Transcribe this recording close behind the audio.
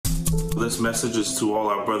This message is to all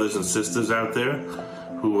our brothers and sisters out there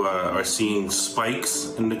who are seeing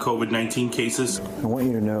spikes in the COVID-19 cases. I want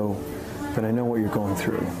you to know that I know what you're going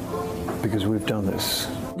through because we've done this.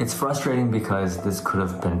 It's frustrating because this could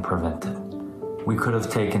have been prevented. We could have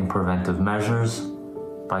taken preventive measures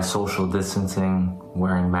by social distancing,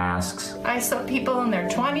 wearing masks. I saw people in their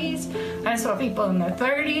 20s, I saw people in their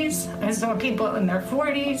 30s, I saw people in their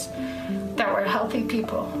 40s that were healthy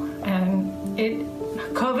people. And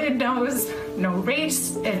COVID knows no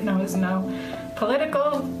race, it knows no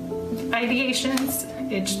political ideations,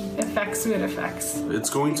 it affects who it affects. It's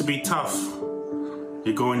going to be tough.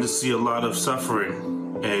 You're going to see a lot of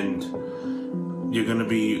suffering, and you're going to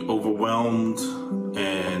be overwhelmed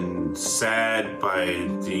and sad by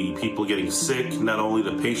the people getting sick, not only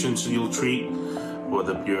the patients you'll treat or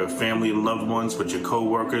your family and loved ones, but your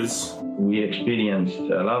co-workers. We experienced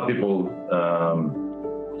a lot of people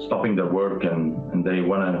stopping their work and they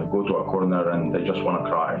want to go to a corner and they just want to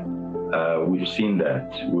cry. We've seen that.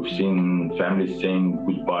 We've seen families saying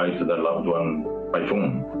goodbye to their loved one by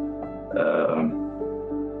phone.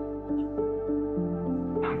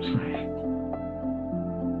 I'm sorry.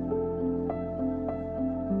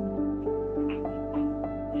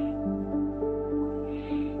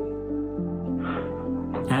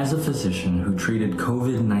 As a physician who treated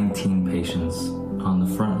COVID-19 patients on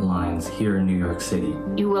the front lines here in New York City,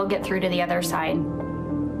 you will get through to the other side.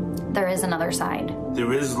 There is another side.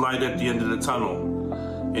 There is light at the end of the tunnel.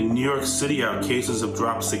 In New York City, our cases have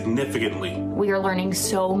dropped significantly. We are learning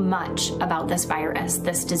so much about this virus,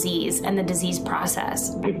 this disease, and the disease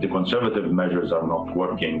process. If the conservative measures are not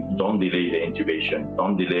working, don't delay the intubation.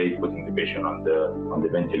 Don't delay putting the patient on the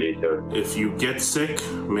ventilator. If you get sick,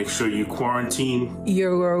 make sure you quarantine.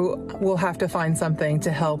 You will have to find something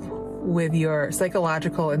to help with your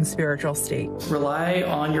psychological and spiritual state. Rely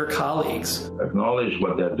on your colleagues. Acknowledge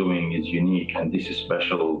what they're doing is unique and this is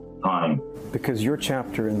special time. Because your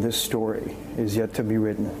chapter in this story is yet to be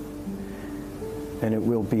written, and it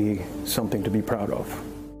will be something to be proud of.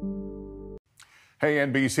 Hey,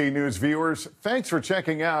 NBC News viewers, thanks for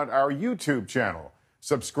checking out our YouTube channel.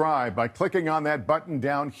 Subscribe by clicking on that button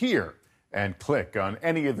down here and click on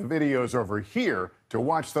any of the videos over here to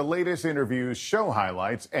watch the latest interviews, show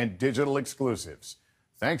highlights, and digital exclusives.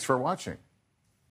 Thanks for watching.